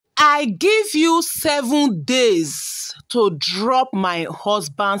I give you 7 days to drop my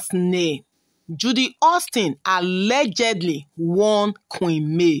husband's name. JudyAustin allegedly warned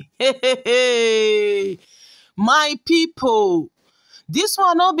Queen May. Hey. My people, this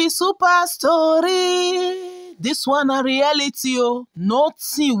one no be super story. This one a reality.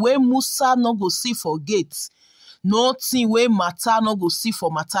 Nothing wey Musa no go see for gate. Nothing wey Mata no go see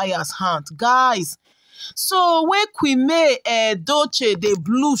for Matthias hand. Guys, so when Queen May Edochie dey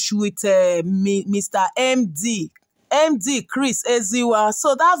blush with Mr. MD Chris Eziwa,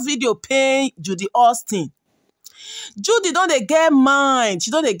 so that video pain JudyAustin. Judy don dey get mind, she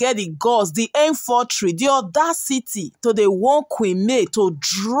don dey get the guts, the M43, the audacity to dey warn Queen May to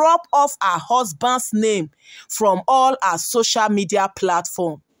drop off her husband's name from all her social media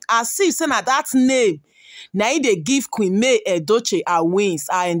platform. As if say na that name na im dey give Queen May Edochie her wins,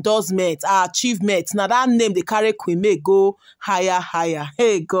 her endorsement, her achievement. Na that name dey carry Queen May go higher.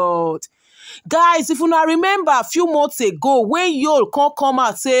 Hey God. Guys, if una remember a few months ago when Yul come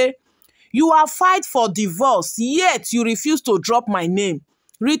out say, you are fight for divorce, yet you refuse to drop my name.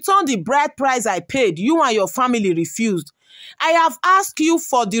 Return the bride price I paid. You and your family refused. I have asked you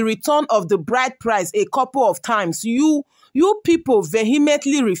for the return of the bride price a couple of times. You people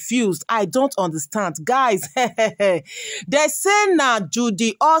vehemently refused. I don't understand. Guys, they say na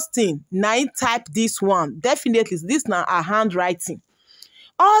JudyAustin na im type this one. Definitely, this na her handwriting.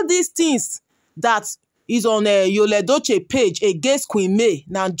 All these things that is on Yul Edochie page against Queen May,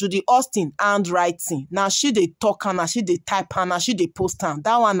 na JudyAustin handwriting. Now she dey talk and she dey type and she dey post am.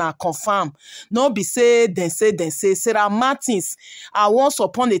 That one na confirm. No be say then say. Sarah Martins, once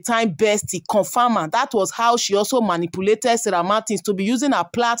upon a time bestie, confirm am. That was how she also manipulated Sarah Martins to be using her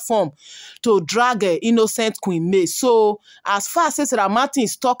platform to drag innocent Queen May. So as far as Sarah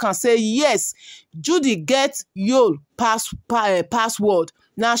Martins talk and say yes, Judy get Yul password.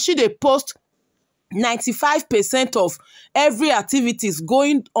 Now she dey post 95% of every activities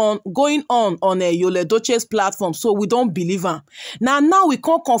going on Yul Edochie's platform, so we don't believe her. Now we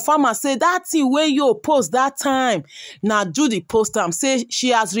can't confirm and say that thing where you post that time. Now Judy post am say she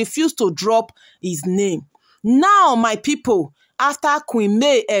has refused to drop his name. Now my people, after Queen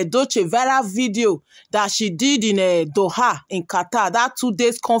May Edochie viral video that she did in Doha in Qatar, that 2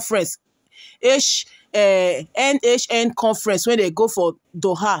 days conference, NHN conference when they go for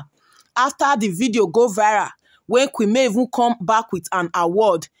Doha. After the video go viral, when Queen May even come back with an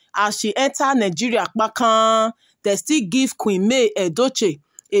award, as she enter Nigeria, they still give Queen May Edochie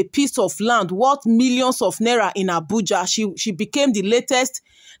a piece of land worth millions of naira in Abuja. She became the latest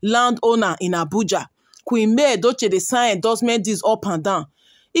landowner in Abuja. Queen May Edochie dey sign endorsement deeds up and down.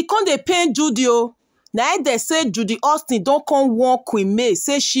 E come dey pain Judy o. Na they say JudyAustin don come warn Queen May,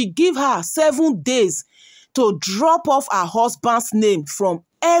 say she give her 7 days to drop off her husband's name from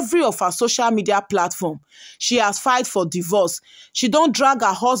every of her social media platform. She has filed for divorce. She don't drag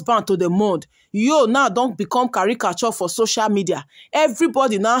her husband to the mud. Yul now don't become caricature for social media.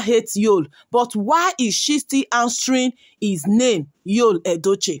 Everybody now hates Yul. But why is she still answering his name, Yul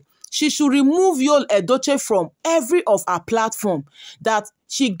Edochie? She should remove Yul Edochie from every of her platform. That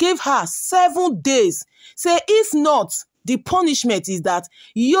she gave her 7 days. Say if not, the punishment is that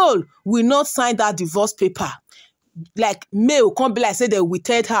Yul will not sign that divorce paper. Like May will come be like say they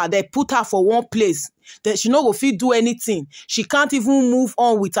withered her, they put her for one place, then she no go fit do anything. She can't even move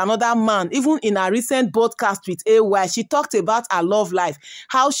on with another man. Even in her recent broadcast with AY, she talked about her love life,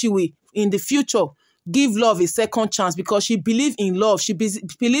 how she will in the future give love a second chance because she believe in love, she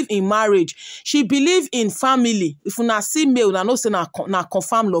believe in marriage, she believe in family. If una see May, una know say na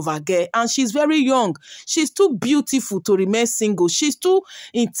confirm lover girl, and she's very young. She's too beautiful to remain single. She's too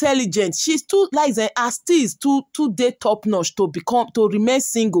intelligent. She's too like her steez too dey top notch to remain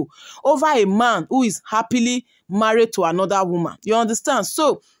single over a man who is happily married to another woman. You understand?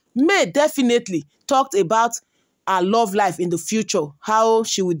 So May definitely talked about her love life in the future, how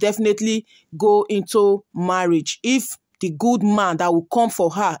she will definitely go into marriage if the good man that will come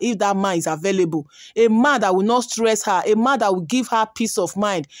for her, if that man is available, a man that will not stress her, a man that will give her peace of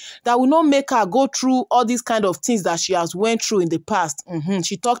mind, that will not make her go through all these kind of things that she has went through in the past.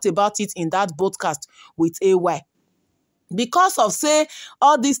 She talked about it in that podcast with AY. Because of say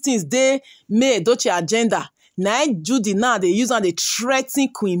all these things they May Edochie agenda. Now Judy now they use and they threaten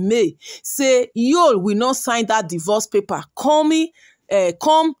Queen May. Say Yul will not sign that divorce paper. Come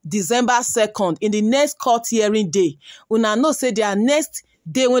December 2nd in the next court hearing day. Una know say their next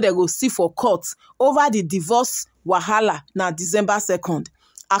day when they go see for court over the divorce wahala na December 2nd.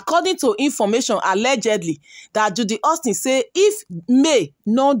 According to information allegedly that JudyAustin say if May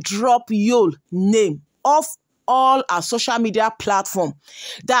not drop Yul name off all her social media platform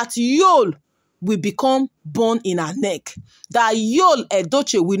that Yul will become bone in her neck, that Yul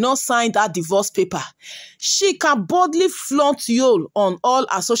Edochie will not sign that divorce paper. She can boldly flaunt Yul on all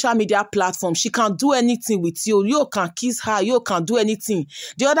her social media platforms. She can do anything with Yul. Yul can kiss her. Yul can do anything.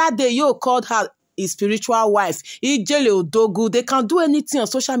 The other day, Yul called her his spiritual wife. Ijele Odogu. They can do anything on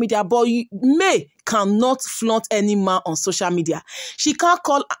social media, but May cannot flaunt any man on social media. She can't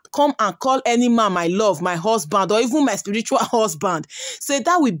come and call any man my love, my husband, or even my spiritual husband. Say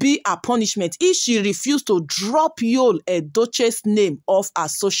that will be a punishment if she refused to drop Yul Edochie's name off her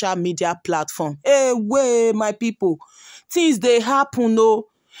social media platform. Hey, way, my people. Things they happen, no.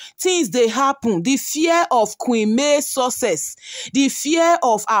 Things they happen. The fear of Queen May's success, the fear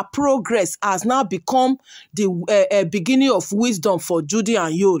of her progress has now become the beginning of wisdom for Judy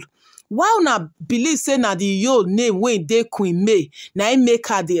and Yul. Why una believe say na the Yul name wey dey Queen May, na im make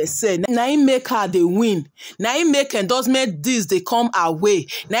her dey excel, na im make her dey win, na im make endorsement deals dey come her way,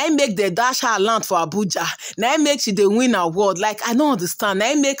 na im make dem dash her land for Abuja, na im make she dey win award. Like, I no understand. Na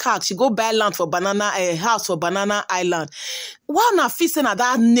im make her she go buy land for house for Banana Island. Why una feel say na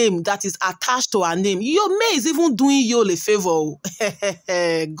that name that is attached to her name? May is even doing Yul a favor.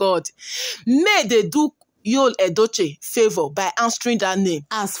 God, May dey do Yul Edochie favor by answering that name.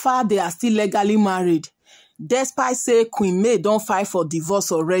 As far they are still legally married, despite say Queen May don't file for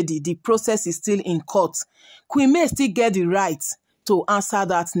divorce already, the process is still in court. Queen May still get the right to answer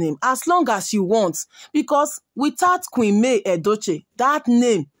that name as long as she wants, because without Queen May Edochie, that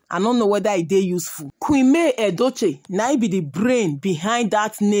name, I don't know whether it is useful. Queen May Edochie now be the brain behind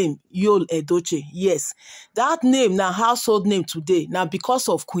that name, Yul Edochie. Yes, that name now household name today. Now because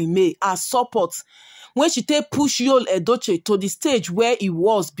of Queen May as support, when she push Yul Edochie to the stage where he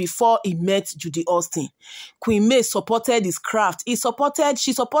was before he met JudyAustin. Queen May supported his craft. She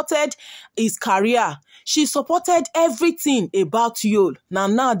supported his career. She supported everything about Yul.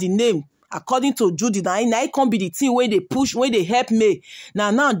 Now the name, according to Judy, now it can't be the thing where they push, where they help May.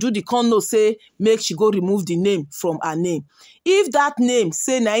 Now Judy can't no say, make she go remove the name from her name. If that name,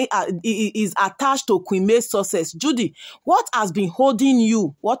 say, is attached to Queen May's success, Judy, what has been holding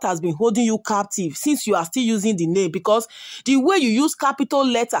you? What has been holding you captive since you are still using the name? Because the way you use capital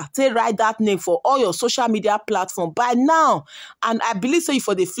letter to write that name for all your social media platform by now, and I believe so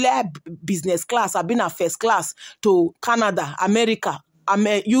for the fly business class, I've been a first class to Canada, America,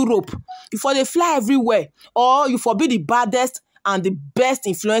 Europe, before they fly everywhere, or you for be the baddest and the best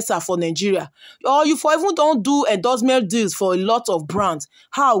influencer for Nigeria, or you for even don't do endorsement deals for a lot of brands.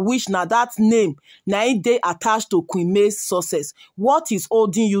 How I wish now that name now they attached to Queen May's success. What is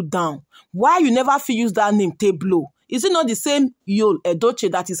holding you down? Why you never feel use that name to blow? Is it not the same Yul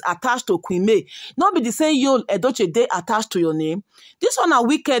Edochie that is attached to Queen May? Not be the same Yul Edochie they attached to your name? This one are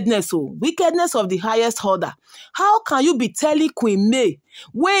wickedness, wickedness of the highest order. How can you be telling Queen May,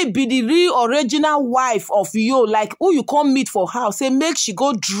 wey be the real original wife of Yul, like who you come meet for house, say make she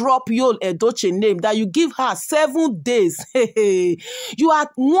go drop Yul Edochie name, that you give her 7 days. You are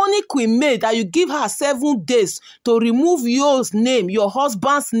warning Queen May that you give her 7 days to remove Yul's name, your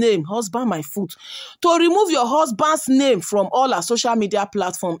husband's name, husband my foot, to remove your husband's name from all our social media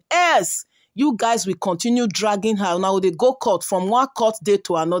platform. Else, you guys will continue dragging her. Now they go court from one court date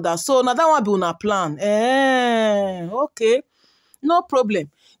to another. So now that one be on a plan. Okay. No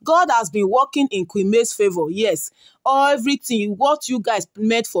problem. God has been working in Queen May's favor. Yes. Everything, what you guys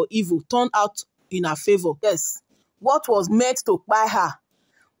meant for evil turned out in her favor. Yes. What was meant to buy her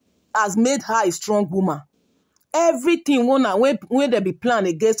has made her a strong woman. Everything when they be planned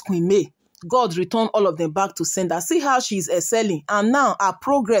against Queen May, God returned all of them back to sender. See how she is excelling. And now her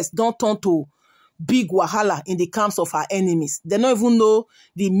progress don't turn to big wahala in the camps of her enemies. They don't even know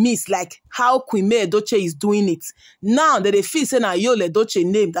the miss, like how Queen May Edochie is doing it. Now that they feel saying Yul Edochie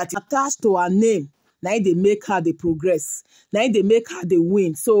name that is attached to her name, now they make her the progress. Now they make her the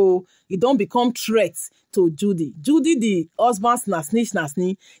win. So it don't become threats to Judy. Judy, the husband's snitch.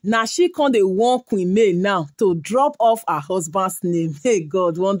 Now she can't they want Queen May now to drop off her husband's name. Hey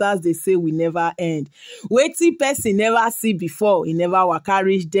God, wonders they say we never end. Waiting person never see before. He never waka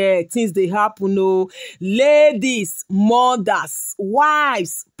reach there. Things they happen. No, ladies, mothers,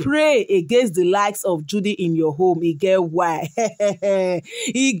 wives, pray against the likes of Judy in your home. He get why.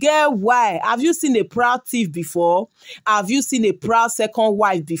 He get why. Have you seen a proud thief before? Have you seen a proud second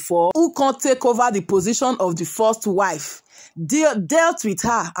wife before? Who can't take over the position of the first wife? Dealt with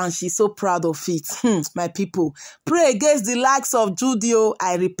her and she's so proud of it. My people, pray against the likes of Judy.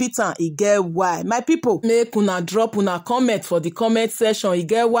 I repeat, he get why. My people, make una drop una comment for the comment section. He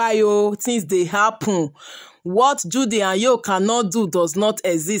get why, things they happen. What Judy and you cannot do does not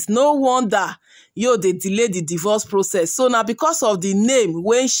exist. No wonder dey delay the divorce process. So now because of the name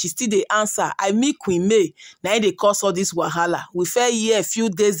when she still dey answer, I meet Queen May, na dey cause all this wahala. We fair hear a few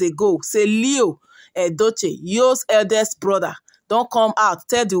days ago say Leo Edochie, Yo's eldest brother, don come out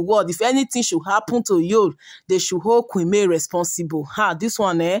tell the world if anything should happen to Yo, they should hold Queen May responsible. This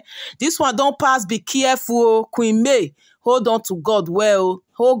one don pass. Be careful, Queen May. Hold on to God well.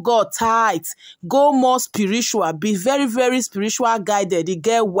 Hold God tight. Go more spiritual. Be very, very spiritual guided. You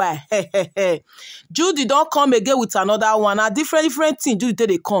get why? Judy don't come again with another one. A different thing. Judy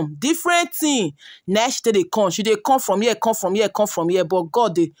they come. Different thing. Next they come. She they come from here, come from here, come from here. But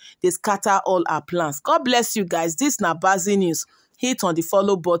God they scatter all our plans. God bless you guys. This na Bazzy News. Hit on the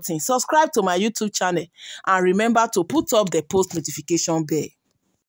follow button. Subscribe to my YouTube channel. And remember to put up the post notification bell.